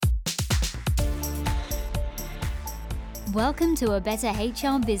Welcome to A Better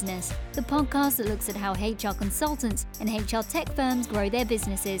HR Business, the podcast that looks at how HR consultants and HR tech firms grow their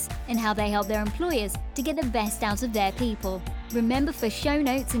businesses and how they help their employers to get the best out of their people. Remember, for show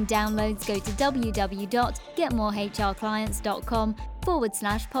notes and downloads, go to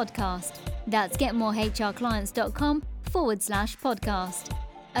www.getmorehrclients.com/podcast. That's getmorehrclients.com/podcast.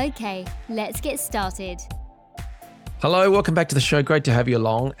 Okay, let's get started. Hello, welcome back to the show. Great to have you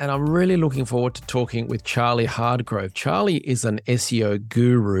along. And I'm really looking forward to talking with Charlie Hardgrove. Charlie is an SEO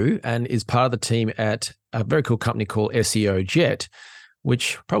guru and is part of the team at a very cool company called SEOJet,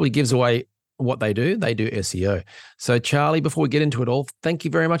 which probably gives away what they do. They do SEO. So Charlie, before we get into it all, thank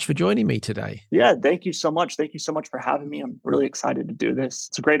you very much for joining me today. Yeah, thank you so much. Thank you so much for having me. I'm really excited to do this.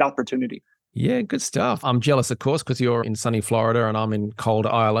 It's a great opportunity. Yeah, good stuff. I'm jealous, of course, because you're in sunny Florida and I'm in cold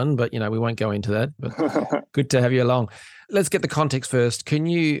Ireland, but we won't go into that. But good to have you along. Let's get the context first. Can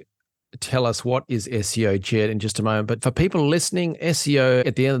you tell us what is SEOJet in just a moment? But for people listening, SEO,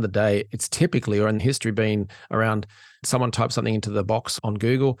 at the end of the day, it's typically, or in history, been around someone types something into the box on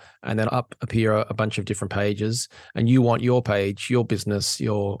Google and then up appear a bunch of different pages. And you want your page, your business,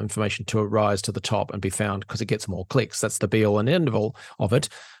 your information to rise to the top and be found because it gets more clicks. That's the be all and end all of it.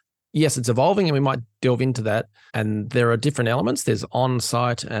 Yes, it's evolving and we might delve into that. And there are different elements. There's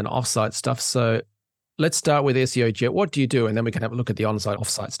on-site and off-site stuff. So let's start with SEOJet. What do you do? And then we can have a look at the on-site,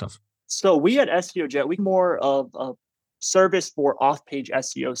 off-site stuff. So we at SEOJet, we're more of a service for off-page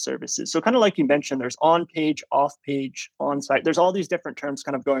SEO services. So kind of like you mentioned, there's on-page, off-page, on-site. There's all these different terms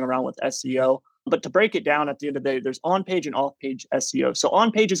kind of going around with SEO. But to break it down at the end of the day, there's on-page and off-page SEO. So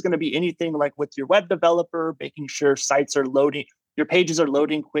on-page is going to be anything like with your web developer, making sure sites are loading, your pages are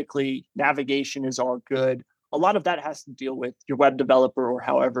loading quickly, navigation is all good. A lot of that has to deal with your web developer or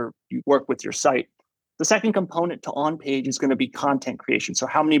however you work with your site. The second component to on-page is going to be content creation. So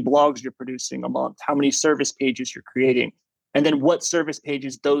how many blogs you're producing a month, how many service pages you're creating, and then what service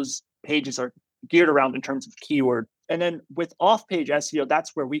pages those pages are geared around in terms of keyword. And then with off-page SEO,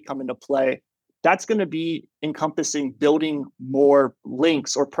 that's where we come into play. That's going to be encompassing building more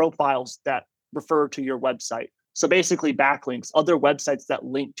links or profiles that refer to your website. So basically backlinks, other websites that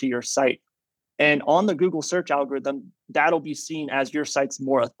link to your site. And on the Google search algorithm, that'll be seen as your site's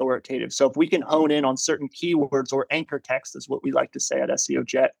more authoritative. So if we can hone in on certain keywords or anchor text is what we like to say at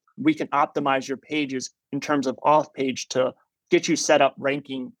SEOJet, we can optimize your pages in terms of off-page to get you set up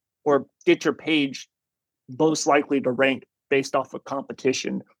ranking or get your page most likely to rank based off of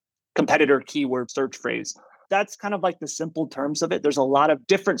competitor keyword search phrase. That's kind of like the simple terms of it. There's a lot of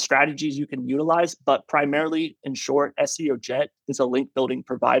different strategies you can utilize, but primarily, in short, SEOJet is a link building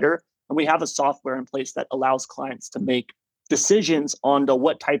provider. And we have a software in place that allows clients to make decisions on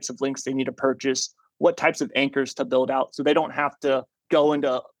what types of links they need to purchase, what types of anchors to build out. So they don't have to go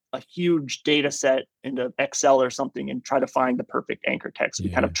into a huge data set into Excel or something and try to find the perfect anchor text. We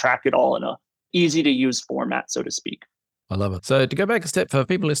kind of track it all in a easy to use format, so to speak. I love it. So to go back a step for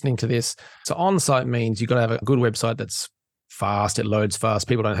people listening to this, so on-site means you've got to have a good website that's fast, it loads fast.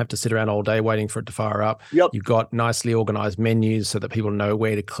 People don't have to sit around all day waiting for it to fire up. Yep. You've got nicely organized menus so that people know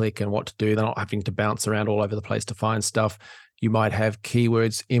where to click and what to do. They're not having to bounce around all over the place to find stuff. You might have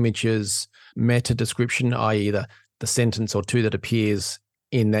keywords, images, meta description, i.e. the sentence or two that appears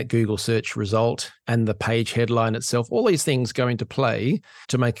in that Google search result, and the page headline itself. All these things go into play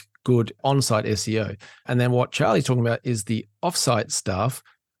to make good on-site SEO. And then what Charlie's talking about is the off-site stuff.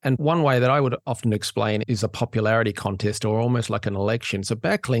 And one way that I would often explain is a popularity contest or almost like an election. So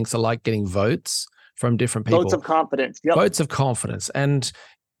backlinks are like getting votes from different people. Votes of confidence. Yep. Votes of confidence. And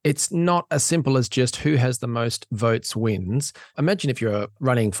it's not as simple as just who has the most votes wins. Imagine if you're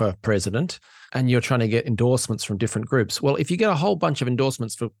running for president and you're trying to get endorsements from different groups. Well, if you get a whole bunch of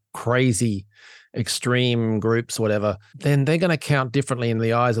endorsements for crazy extreme groups, whatever, then they're going to count differently in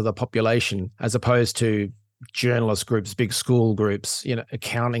the eyes of the population as opposed to journalist groups, big school groups,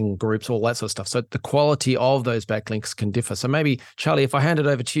 accounting groups, all that sort of stuff. So the quality of those backlinks can differ. So maybe, Charlie, if I hand it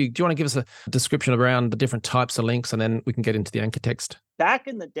over to you, do you want to give us a description around the different types of links, and then we can get into the anchor text? Back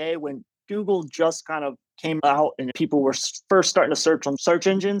in the day when Google just kind of came out and people were first starting to search on search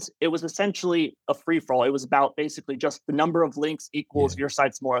engines, it was essentially a free-for-all. It was about basically just the number of links equals your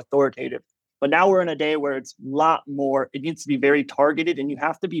site's more authoritative. But now we're in a day where it's a lot more, it needs to be very targeted, and you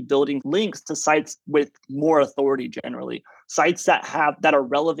have to be building links to sites with more authority generally. Sites that are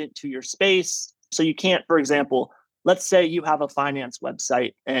relevant to your space. So you can't, for example, let's say you have a finance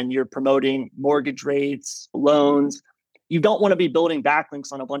website and you're promoting mortgage rates, loans. You don't want to be building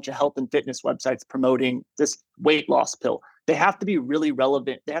backlinks on a bunch of health and fitness websites promoting this weight loss pill. They have to be really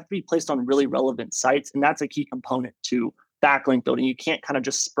relevant. They have to be placed on really relevant sites. And that's a key component to backlink building. You can't kind of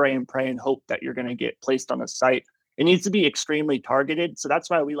just spray and pray and hope that you're going to get placed on a site. It needs to be extremely targeted. So that's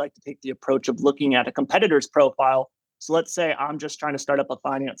why we like to take the approach of looking at a competitor's profile. So let's say I'm just trying to start up a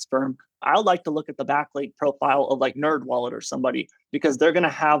finance firm. I would like to look at the backlink profile of like NerdWallet or somebody, because they're going to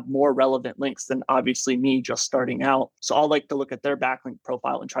have more relevant links than obviously me just starting out. So I'll like to look at their backlink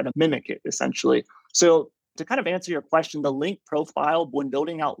profile and try to mimic it essentially. So to kind of answer your question, the link profile, when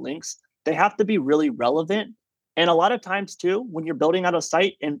building out links, they have to be really relevant. And a lot of times too, when you're building out a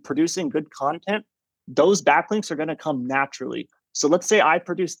site and producing good content, those backlinks are going to come naturally. So let's say I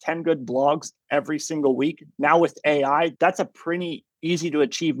produce 10 good blogs every single week. Now with AI, that's a pretty easy to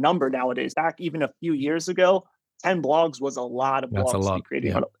achieve number nowadays. Back even a few years ago, 10 blogs was a lot of That's a blogs to be lot.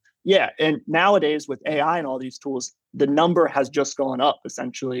 creating. Yeah. Yeah. And nowadays with AI and all these tools, the number has just gone up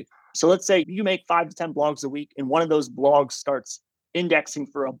essentially. So let's say you make 5 to 10 blogs a week and one of those blogs starts indexing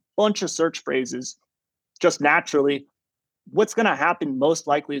for a bunch of search phrases just naturally. What's going to happen most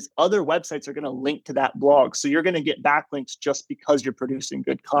likely is other websites are going to link to that blog. So you're going to get backlinks just because you're producing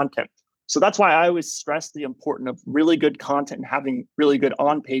good content. So that's why I always stress the importance of really good content and having really good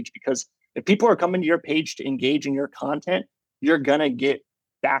on page, because if people are coming to your page to engage in your content, you're going to get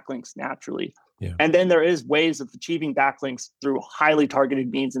backlinks naturally. Yeah. And then there is ways of achieving backlinks through highly targeted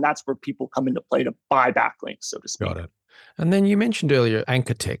means. And that's where people come into play to buy backlinks, so to speak. Got it. And then you mentioned earlier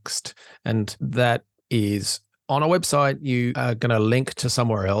anchor text, and that is on a website, you are going to link to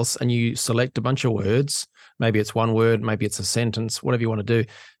somewhere else and you select a bunch of words. Maybe it's one word, maybe it's a sentence, whatever you want to do.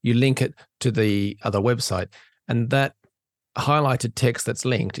 You link it to the other website. And that highlighted text that's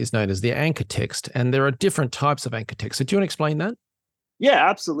linked is known as the anchor text. And there are different types of anchor text. So do you want to explain that? Yeah,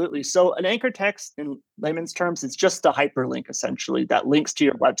 absolutely. So an anchor text in layman's terms, it's just a hyperlink essentially that links to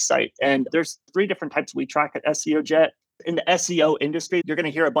your website. And there's 3 different types we track at SEOJet. In the SEO industry, you're going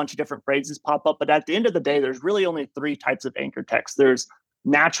to hear a bunch of different phrases pop up. But at the end of the day, there's really only 3 types of anchor text. There's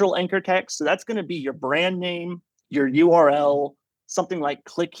natural anchor text. So that's going to be your brand name, your URL, something like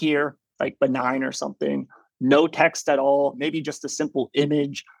click here, like benign or something, no text at all, maybe just a simple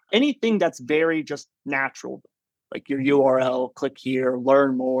image, anything that's very just natural, like your URL, click here,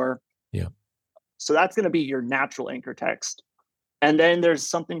 learn more. Yeah. So that's going to be your natural anchor text. And then there's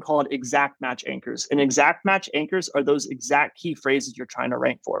something called exact match anchors. And exact match anchors are those exact key phrases you're trying to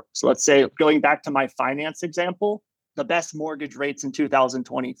rank for. So let's say, going back to my finance example, the best mortgage rates in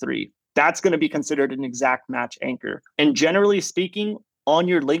 2023, that's going to be considered an exact match anchor. And generally speaking, on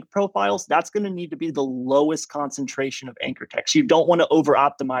your link profiles, that's going to need to be the lowest concentration of anchor text. You don't want to over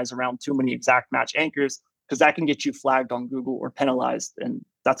optimize around too many exact match anchors, because that can get you flagged on Google or penalized. And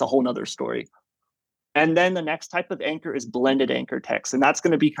that's a whole nother story. And then the next type of anchor is blended anchor text. And that's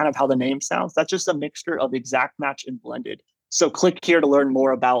going to be kind of how the name sounds. That's just a mixture of exact match and blended. So click here to learn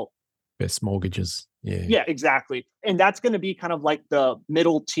more about best mortgages. Yeah. Yeah, exactly. And that's going to be kind of like the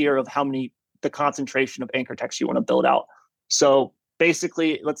middle tier of the concentration of anchor text you want to build out. So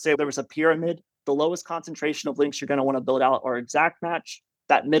basically, let's say there was a pyramid. The lowest concentration of links you're going to want to build out are exact match.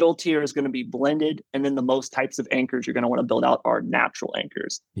 That middle tier is going to be blended. And then the most types of anchors you're going to want to build out are natural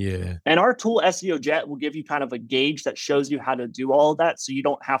anchors. Yeah. And our tool, SEOJet, will give you kind of a gauge that shows you how to do all of that. So you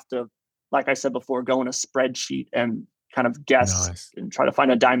don't have to, like I said before, go in a spreadsheet and kind of guess and try to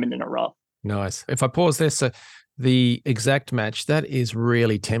find a diamond in a rough. Nice. If I pause there, so the exact match, that is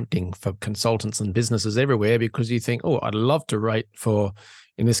really tempting for consultants and businesses everywhere, because you think, oh, I'd love to rate for,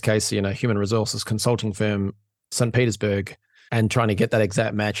 in this case, human resources consulting firm, St. Petersburg, and trying to get that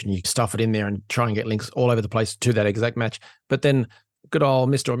exact match, and you stuff it in there and try and get links all over the place to that exact match. But then good old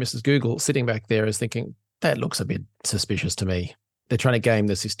Mr. or Mrs. Google sitting back there is thinking, that looks a bit suspicious to me. They're trying to game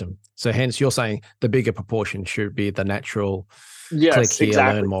the system. So hence you're saying the bigger proportion should be the natural click here,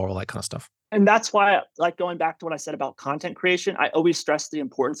 learn more, all that kind of stuff. And that's why, like going back to what I said about content creation, I always stress the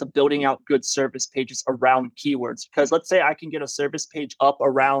importance of building out good service pages around keywords. Because let's say I can get a service page up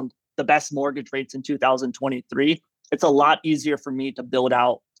around the best mortgage rates in 2023. It's a lot easier for me to build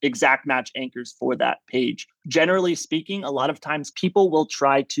out exact match anchors for that page. Generally speaking, a lot of times people will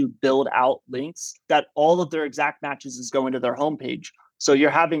try to build out links that all of their exact matches is going to their homepage. So you're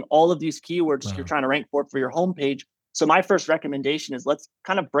having all of these keywords you're trying to rank for your homepage. So my first recommendation is let's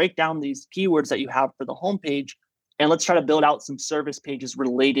kind of break down these keywords that you have for the homepage, and let's try to build out some service pages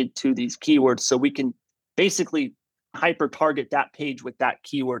related to these keywords so we can basically hyper target that page with that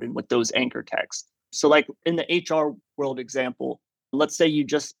keyword and with those anchor texts. So like in the HR world example, let's say you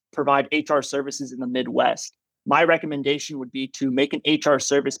just provide HR services in the Midwest. My recommendation would be to make an HR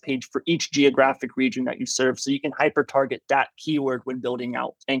service page for each geographic region that you serve, so you can hyper target that keyword when building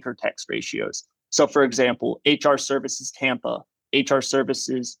out anchor text ratios. So for example, HR services Tampa, HR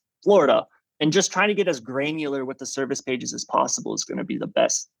services Florida, and just trying to get as granular with the service pages as possible is going to be the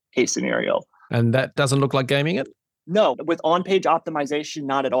best case scenario. And that doesn't look like gaming it? No, with on-page optimization,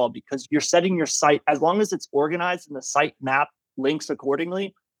 not at all, because you're setting your site, as long as it's organized and the site map links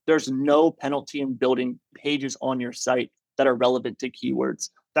accordingly, there's no penalty in building pages on your site that are relevant to keywords.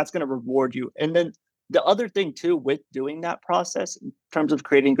 That's going to reward you. And then the other thing too, with doing that process in terms of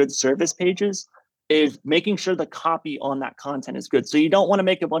creating good service pages, is making sure the copy on that content is good. So you don't want to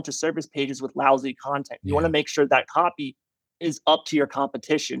make a bunch of service pages with lousy content. You want to make sure that copy is up to your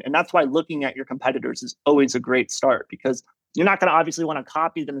competition. And that's why looking at your competitors is always a great start, because you're not going to obviously want to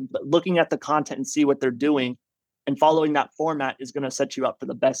copy them, but looking at the content and see what they're doing and following that format is going to set you up for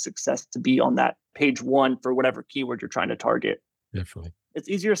the best success to be on that page one for whatever keyword you're trying to target. Definitely. It's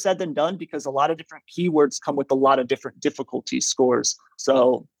easier said than done because a lot of different keywords come with a lot of different difficulty scores.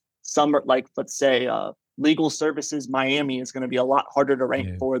 So some are like, let's say, legal services Miami is going to be a lot harder to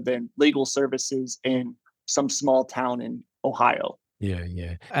rank for than legal services in some small town in Ohio.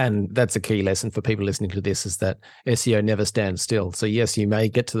 Yeah. And that's a key lesson for people listening to this, is that SEO never stands still. So yes, you may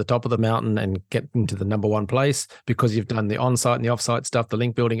get to the top of the mountain and get into the number one place because you've done the on-site and the off-site stuff, the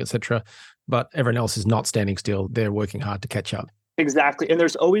link building, etc. But everyone else is not standing still. They're working hard to catch up. Exactly. And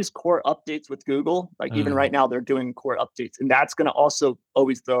there's always core updates with Google. Like even right now, they're doing core updates. And that's going to also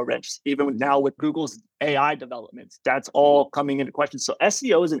always throw a wrench. Even now with Google's AI developments, that's all coming into question. So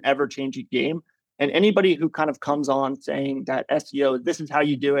SEO is an ever-changing game. And anybody who kind of comes on saying that SEO, this is how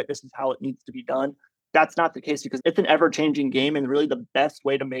you do it, this is how it needs to be done, that's not the case, because it's an ever-changing game. And really the best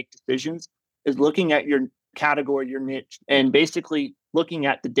way to make decisions is looking at your category, your niche, and basically looking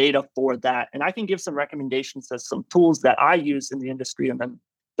at the data for that. And I can give some recommendations as some tools that I use in the industry. And then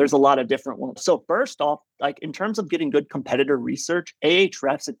there's a lot of different ones. So first off, like in terms of getting good competitor research,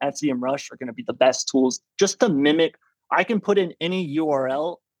 Ahrefs and SEMrush are going to be the best tools just to mimic. I can put in any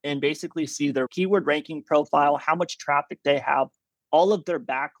URL and basically see their keyword ranking profile, how much traffic they have, all of their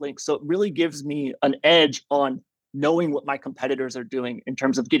backlinks. So it really gives me an edge on knowing what my competitors are doing in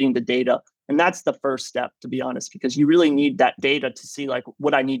terms of getting the data. And that's the first step, to be honest, because you really need that data to see like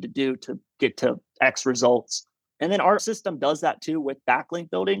what I need to do to get to X results. And then our system does that too with backlink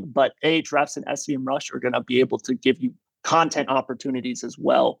building, but Ahrefs and SEMrush are going to be able to give you content opportunities as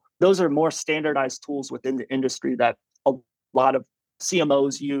well. Those are more standardized tools within the industry that a lot of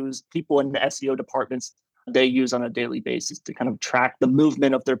CMOs use, people in the SEO departments, they use on a daily basis to kind of track the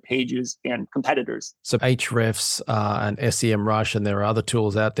movement of their pages and competitors. So Ahrefs and SEMrush, and there are other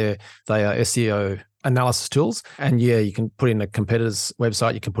tools out there. They are SEO analysis tools. And yeah, you can put in a competitor's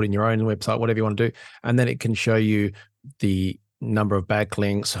website, you can put in your own website, whatever you want to do. And then it can show you the number of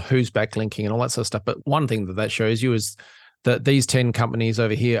backlinks, who's backlinking and all that sort of stuff. But one thing that shows you is that these 10 companies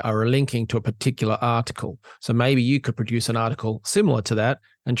over here are linking to a particular article. So maybe you could produce an article similar to that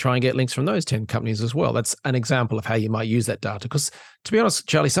and try and get links from those 10 companies as well. That's an example of how you might use that data. Because to be honest,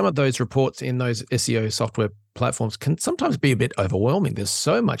 Charlie, some of those reports in those SEO software platforms can sometimes be a bit overwhelming. There's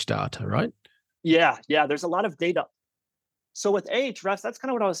so much data, right? Yeah. There's a lot of data. So with Ahrefs, that's kind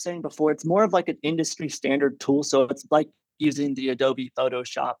of what I was saying before. It's more of like an industry standard tool. So it's like using the Adobe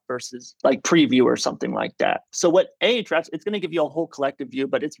Photoshop versus like Preview or something like that. So what Ahrefs, it's going to give you a whole collective view,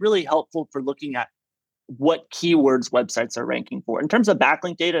 but it's really helpful for looking at what keywords websites are ranking for. In terms of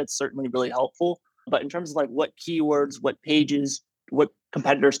backlink data, it's certainly really helpful. But in terms of like what keywords, what pages, what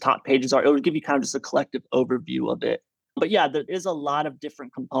competitors' top pages are, it would give you kind of just a collective overview of it. But yeah, there is a lot of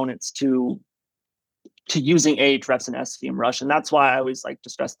different components to using Ahrefs and SEMrush. And that's why I always like to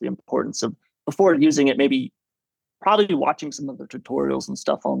stress the importance of, before using it, maybe probably watching some of the tutorials and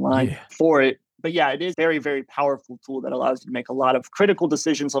stuff online for it. But yeah, it is a very, very powerful tool that allows you to make a lot of critical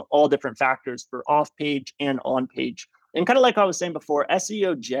decisions on all different factors for off-page and on-page. And kind of like I was saying before,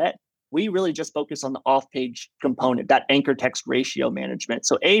 SEOJet, we really just focus on the off-page component, that anchor text ratio management.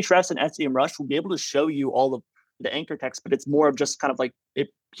 So Ahrefs and SEMrush will be able to show you all of the anchor text, but it's more of just kind of like it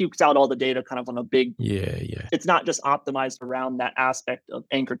pukes out all the data kind of on a big, It's not just optimized around that aspect of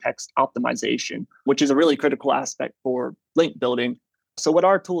anchor text optimization, which is a really critical aspect for link building. So what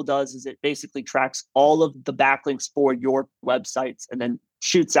our tool does is it basically tracks all of the backlinks for your websites and then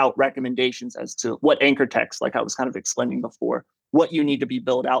shoots out recommendations as to what anchor text, like I was kind of explaining before, what you need to be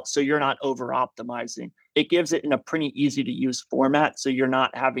built out so you're not over optimizing. It gives it in a pretty easy to use format, so you're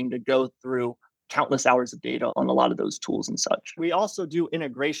not having to go through countless hours of data on a lot of those tools and such. We also do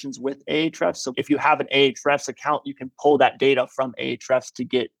integrations with Ahrefs. So if you have an Ahrefs account, you can pull that data from Ahrefs to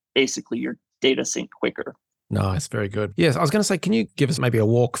get basically your data sync quicker. Nice, very good. Yes, I was going to say, can you give us maybe a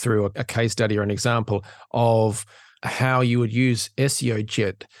walkthrough, a case study or an example of how you would use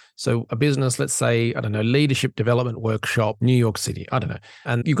SEOJet. So a business, let's say, I don't know, leadership development workshop, New York City, I don't know.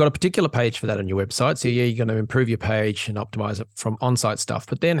 And you've got a particular page for that on your website. So yeah, you're going to improve your page and optimize it from on-site stuff.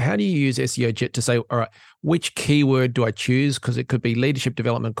 But then how do you use SEOJet to say, all right, which keyword do I choose? Because it could be leadership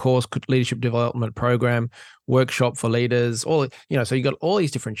development course, leadership development program, workshop for leaders, all, so you got all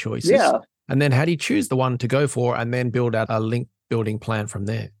these different choices. Yeah. And then how do you choose the one to go for and then build out a link building plan from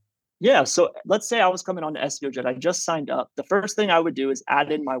there? Yeah. So let's say I was coming on to SEOJet. I just signed up. The first thing I would do is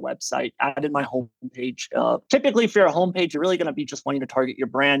add in my website, add in my homepage. Typically, if you're a homepage, you're really going to be just wanting to target your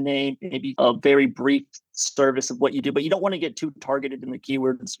brand name, maybe a very brief service of what you do, but you don't want to get too targeted in the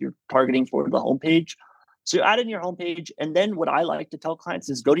keywords you're targeting for the homepage. So you add in your homepage. And then what I like to tell clients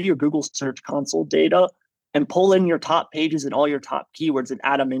is go to your Google Search Console data and pull in your top pages and all your top keywords and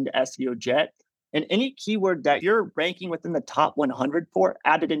add them into SEOJet. And any keyword that you're ranking within the top 100 for,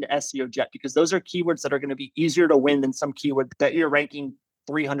 add it into SEOJet, because those are keywords that are going to be easier to win than some keyword that you're ranking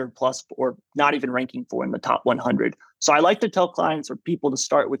 300 plus or not even ranking for in the top 100. So I like to tell clients or people to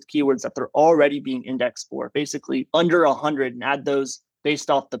start with keywords that they're already being indexed for, basically under 100, and add those based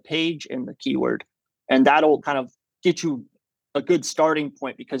off the page and the keyword. And that'll kind of get you a good starting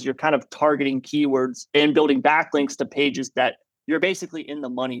point, because you're kind of targeting keywords and building backlinks to pages that you're basically in the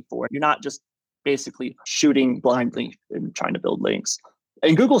money for. You're not just basically shooting blindly and trying to build links.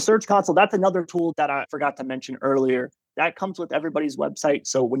 And Google Search Console, that's another tool that I forgot to mention earlier. That comes with everybody's website.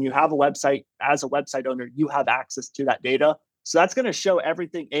 So when you have a website, as a website owner, you have access to that data. So that's going to show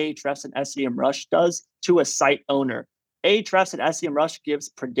everything Ahrefs and SEMrush does to a site owner. Ahrefs and SEMrush gives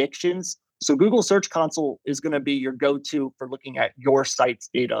predictions. So Google Search Console is going to be your go-to for looking at your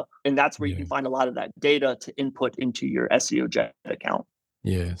site's data. And that's where you can find a lot of that data to input into your SEOJet account.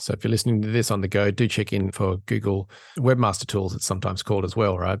 Yeah. So if you're listening to this on the go, do check in for Google Webmaster Tools, it's sometimes called as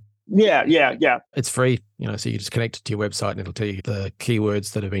well, right? Yeah. It's free, so you just connect it to your website and it'll tell you the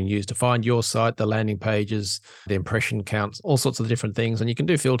keywords that have been used to find your site, the landing pages, the impression counts, all sorts of different things. And you can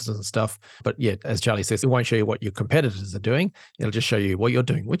do filters and stuff. But yeah, as Charlie says, it won't show you what your competitors are doing. It'll just show you what you're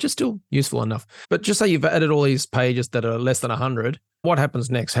doing, which is still useful enough. But just say you've added all these pages that are less than 100. What happens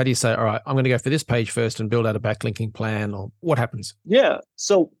next? How do you say, all right, I'm going to go for this page first and build out a backlinking plan, or what happens? Yeah.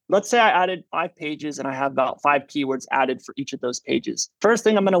 So let's say I added 5 pages and I have about 5 keywords added for each of those pages. First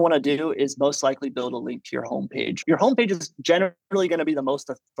thing I'm going to want to do is most likely build a link to your homepage. Your homepage is generally going to be the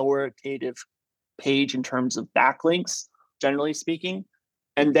most authoritative page in terms of backlinks, generally speaking.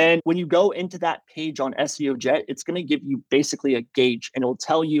 And then when you go into that page on SEOJet, it's going to give you basically a gauge, and it'll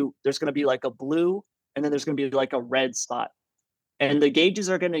tell you there's going to be like a blue and then there's going to be like a red spot. And the gauges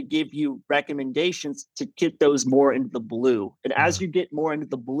are going to give you recommendations to get those more into the blue. And as you get more into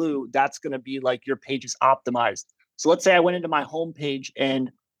the blue, that's going to be like your page is optimized. So let's say I went into my homepage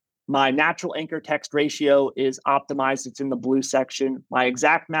and my natural anchor text ratio is optimized. It's in the blue section. My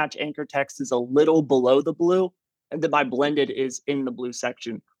exact match anchor text is a little below the blue. And then my blended is in the blue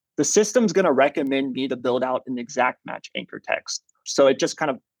section. The system's going to recommend me to build out an exact match anchor text. So it just kind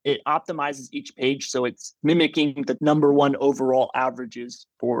of it optimizes each page, so it's mimicking the number one overall averages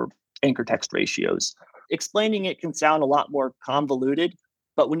for anchor text ratios. Explaining it can sound a lot more convoluted,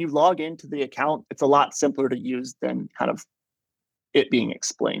 but when you log into the account, it's a lot simpler to use than kind of it being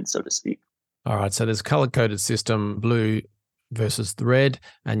explained, so to speak. All right, so there's a color-coded system, blue versus the red,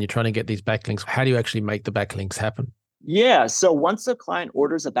 and you're trying to get these backlinks. How do you actually make the backlinks happen? Yeah. So once a client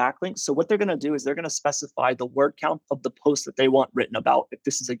orders a backlink, so what they're going to do is they're going to specify the word count of the post that they want written about, if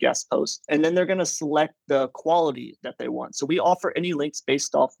this is a guest post. And then they're going to select the quality that they want. So we offer any links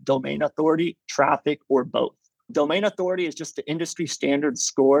based off domain authority, traffic, or both. Domain authority is just the industry standard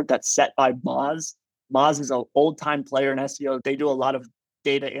score that's set by Moz. Moz is an old-time player in SEO. They do a lot of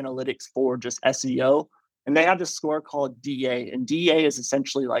data analytics for just SEO. And they have this score called DA. And DA is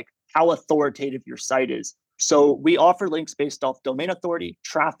essentially like how authoritative your site is. So we offer links based off domain authority,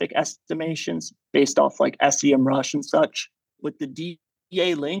 traffic estimations, based off like SEMrush and such. With the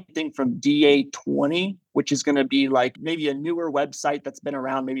DA link, I think from DA20, which is going to be like maybe a newer website that's been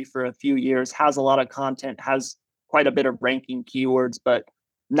around maybe for a few years, has a lot of content, has quite a bit of ranking keywords, but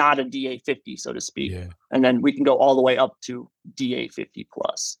not a DA50, so to speak. Yeah. And then we can go all the way up to DA50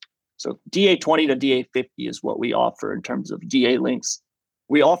 plus. So DA20 to DA50 is what we offer in terms of DA links.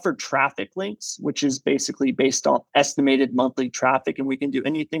 We offer traffic links, which is basically based off estimated monthly traffic. And we can do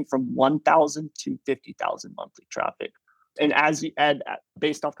anything from 1,000 to 50,000 monthly traffic. And as you add,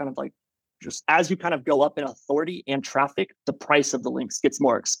 based off kind of like just as you kind of go up in authority and traffic, the price of the links gets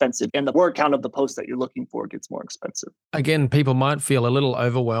more expensive and the word count of the post that you're looking for gets more expensive. Again, people might feel a little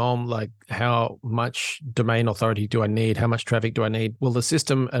overwhelmed, like how much domain authority do I need? How much traffic do I need? Will the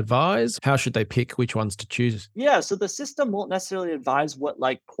system advise? How should they pick which ones to choose? Yeah, so the system won't necessarily advise what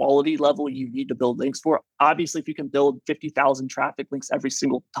like quality level you need to build links for. Obviously, if you can build 50,000 traffic links every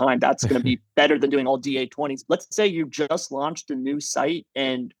single time, that's going to be better than doing all DA20s. Let's say you just launched a new site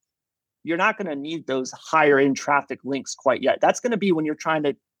and you're not going to need those higher end traffic links quite yet. That's going to be when you're trying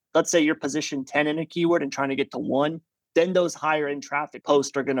to, let's say you're position 10 in a keyword and trying to get to 1, then those higher end traffic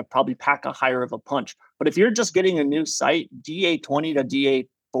posts are going to probably pack a higher of a punch. But if you're just getting a new site, DA20 to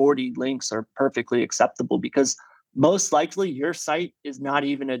DA40 links are perfectly acceptable because most likely your site is not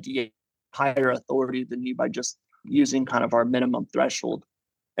even a DA higher authority than you by just using kind of our minimum threshold.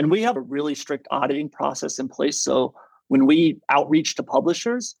 And we have a really strict auditing process in place. So when we outreach to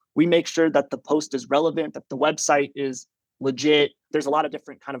publishers, we make sure that the post is relevant, that the website is legit. There's a lot of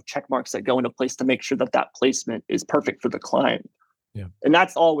different kind of check marks that go into place to make sure that that placement is perfect for the client. Yeah. And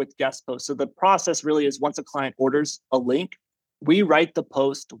that's all with guest posts. So the process really is once a client orders a link, we write the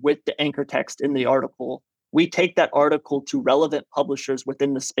post with the anchor text in the article. We take that article to relevant publishers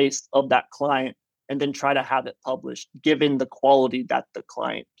within the space of that client and then try to have it published given the quality that the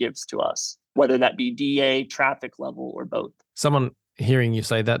client gives to us, whether that be DA, traffic level, or both. Someone hearing you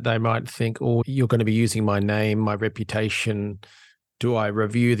say that, they might think, oh, you're going to be using my name, my reputation. Do I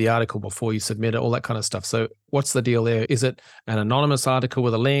review the article before you submit it? All that kind of stuff. So what's the deal there? Is it an anonymous article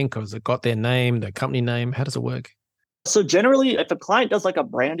with a link, or has it got their name, their company name? How does it work? So generally, if a client does like a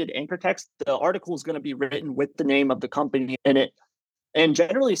branded anchor text, the article is going to be written with the name of the company in it. And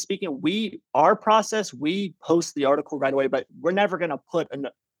generally speaking, our process, we post the article right away, but we're never going to put a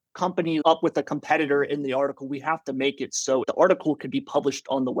company up with a competitor in the article. We have to make it so the article could be published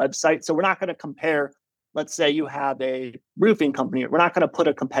on the website. So we're not going to compare, let's say you have a roofing company. We're not going to put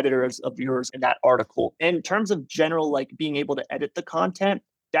a competitor of yours in that article. In terms of general, like being able to edit the content,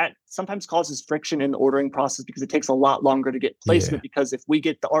 that sometimes causes friction in the ordering process because it takes a lot longer to get placement. Because if we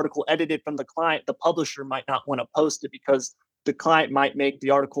get the article edited from the client, the publisher might not want to post it because the client might make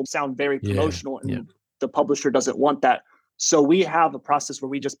the article sound very promotional and the publisher doesn't want that. So we have a process where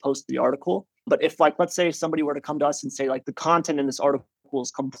we just post the article. But if like, let's say somebody were to come to us and say like the content in this article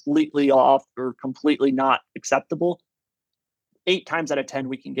is completely off or completely not acceptable, 8 times out of 10,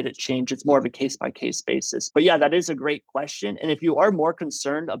 we can get it changed. It's more of a case by case basis. But yeah, that is a great question. And if you are more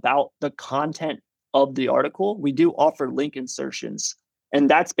concerned about the content of the article, we do offer link insertions. And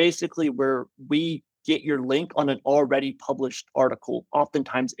that's basically where we get your link on an already published article,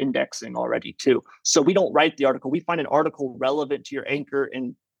 oftentimes indexing already too. So we don't write the article. We find an article relevant to your anchor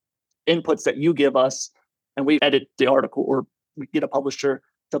and inputs that you give us, and we edit the article, or we get a publisher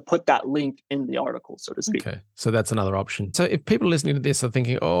to put that link in the article, so to speak. Okay, so that's another option. So if people listening to this are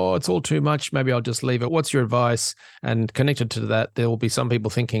thinking, oh, it's all too much, maybe I'll just leave it. What's your advice? And connected to that, there will be some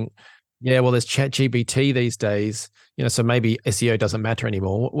people thinking, yeah, well, there's ChatGPT these days, so maybe SEO doesn't matter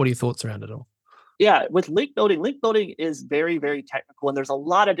anymore. What are your thoughts around it all? Yeah, with link building is very, very technical, and there's a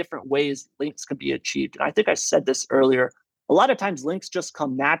lot of different ways links can be achieved. And I think I said this earlier. A lot of times links just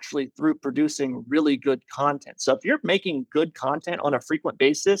come naturally through producing really good content. So if you're making good content on a frequent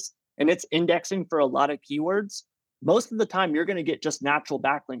basis and it's indexing for a lot of keywords, most of the time you're going to get just natural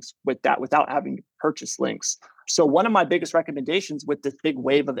backlinks with that without having to purchase links. So one of my biggest recommendations with this big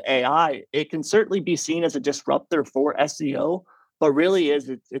wave of AI, it can certainly be seen as a disruptor for SEO, but really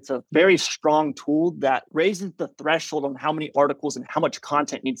it's a very strong tool that raises the threshold on how many articles and how much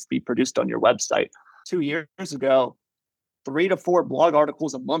content needs to be produced on your website. 2 years ago, 3 to 4 blog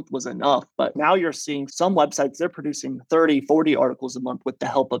articles a month was enough. But now you're seeing some websites, they're producing 30, 40 articles a month with the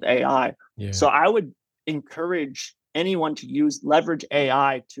help of AI. Yeah. So I would encourage anyone to leverage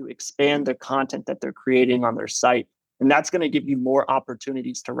AI to expand the content that they're creating on their site. And that's going to give you more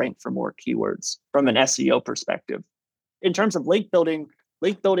opportunities to rank for more keywords from an SEO perspective. In terms of link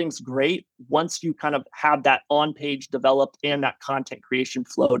building's great once you kind of have that on-page developed and that content creation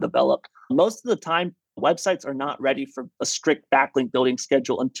flow developed. Most of the time, websites are not ready for a strict backlink building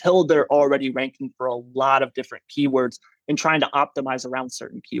schedule until they're already ranking for a lot of different keywords and trying to optimize around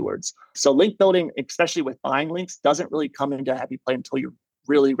certain keywords. So link building, especially with buying links, doesn't really come into heavy play until you're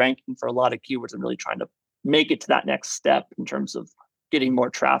really ranking for a lot of keywords and really trying to make it to that next step in terms of getting more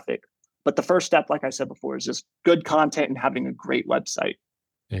traffic. But the first step, like I said before, is just good content and having a great website.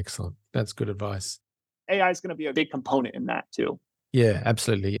 Excellent. That's good advice. AI is going to be a big component in that too. Yeah,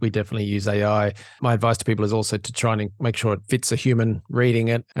 absolutely. We definitely use AI. My advice to people is also to try and make sure it fits a human reading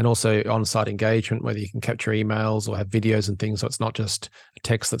it, and also on-site engagement, whether you can capture emails or have videos and things. So it's not just a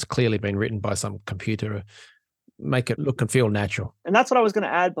text that's clearly been written by some computer. Make it look and feel natural. And that's what I was going to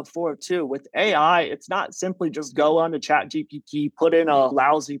add before too. With AI, it's not simply just go on to ChatGPT, put in a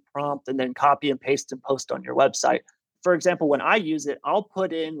lousy prompt, and then copy and paste and post on your website. For example, when I use it, I'll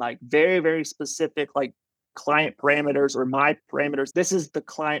put in like very, very specific like client parameters or my parameters. This is the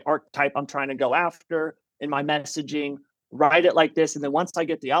client archetype I'm trying to go after in my messaging. Write it like this. And then once I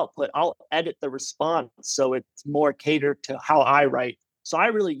get the output, I'll edit the response so it's more catered to how I write. So I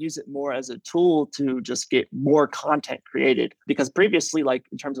really use it more as a tool to just get more content created, because previously, like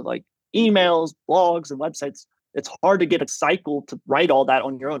in terms of like emails, blogs, and websites, it's hard to get a cycle to write all that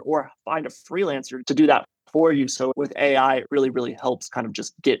on your own or find a freelancer to do that for you. So with AI, it really, really helps kind of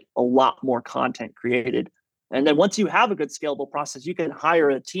just get a lot more content created. And then once you have a good scalable process, you can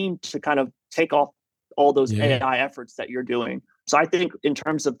hire a team to kind of take off all those AI efforts that you're doing. So I think in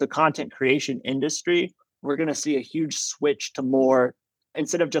terms of the content creation industry, we're going to see a huge switch to more,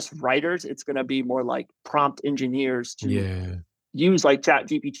 instead of just writers, it's going to be more like prompt engineers to use like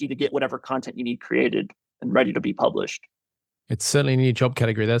ChatGPT to get whatever content you need created and ready to be published. It's certainly a new job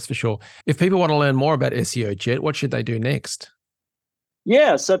category, that's for sure. If people want to learn more about SEOJet, what should they do next?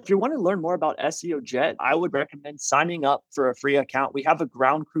 Yeah, so if you want to learn more about SEOJet, I would recommend signing up for a free account. We have a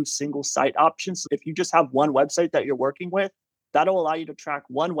ground crew single site option. So if you just have one website that you're working with, that'll allow you to track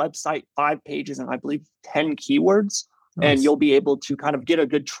one website, 5 pages, and I believe 10 keywords. Nice. And you'll be able to kind of get a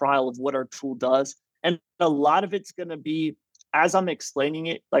good trial of what our tool does. And a lot of it's going to be, as I'm explaining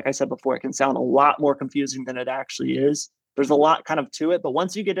it, like I said before, it can sound a lot more confusing than it actually is. There's a lot kind of to it, but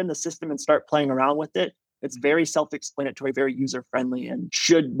once you get in the system and start playing around with it, it's very self-explanatory, very user-friendly, and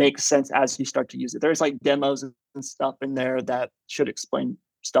should make sense as you start to use it. There's like demos and stuff in there that should explain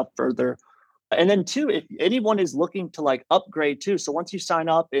stuff further. And then too, if anyone is looking to like upgrade too, so once you sign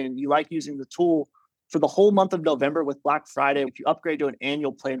up and you like using the tool, for the whole month of November with Black Friday, if you upgrade to an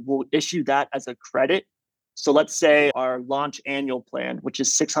annual plan, we'll issue that as a credit. So let's say our launch annual plan, which is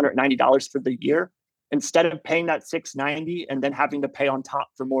 $690 for the year, instead of paying that $690 and then having to pay on top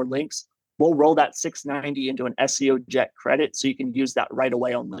for more links, we'll roll that $690 into an SEOJet credit so you can use that right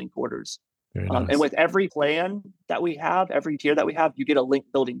away on link orders. Nice. And with every plan that we have, every tier that we have, you get a link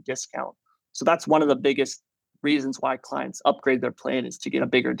building discount. So that's one of the biggest reasons why clients upgrade their plan, is to get a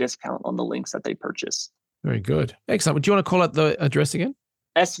bigger discount on the links that they purchase. Very good. Excellent. Do you want to call out the address again?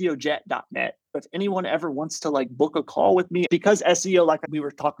 SEOJet.net. If anyone ever wants to like book a call with me, because SEO, like we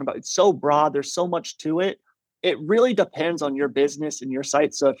were talking about, it's so broad, there's so much to it. It really depends on your business and your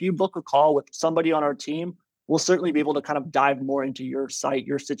site. So if you book a call with somebody on our team, we'll certainly be able to kind of dive more into your site,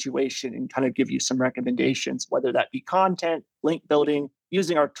 your situation, and kind of give you some recommendations, whether that be content, link building,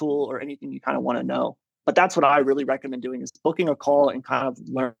 using our tool, or anything you kind of want to know. But that's what I really recommend doing, is booking a call and kind of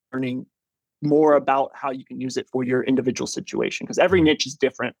learning more about how you can use it for your individual situation, because every niche is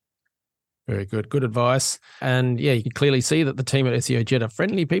different. Very good. Good advice. And yeah, you can clearly see that the team at SEOJet are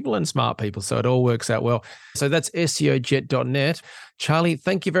friendly people and smart people. So it all works out well. So that's SEOJet.net. Charlie,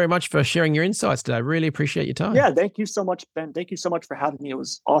 thank you very much for sharing your insights today. I really appreciate your time. Yeah, thank you so much, Ben. Thank you so much for having me. It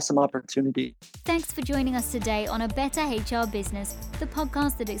was an awesome opportunity. Thanks for joining us today on A Better HR Business, the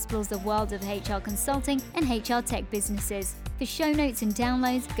podcast that explores the world of HR consulting and HR tech businesses. For show notes and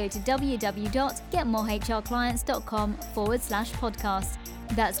downloads, go to www.getmorehrclients.com/podcast.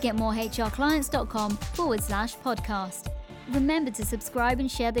 That's getmorehrclients.com/podcast. Remember to subscribe and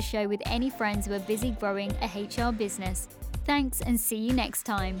share the show with any friends who are busy growing a HR business. Thanks, and see you next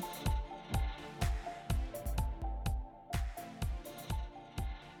time.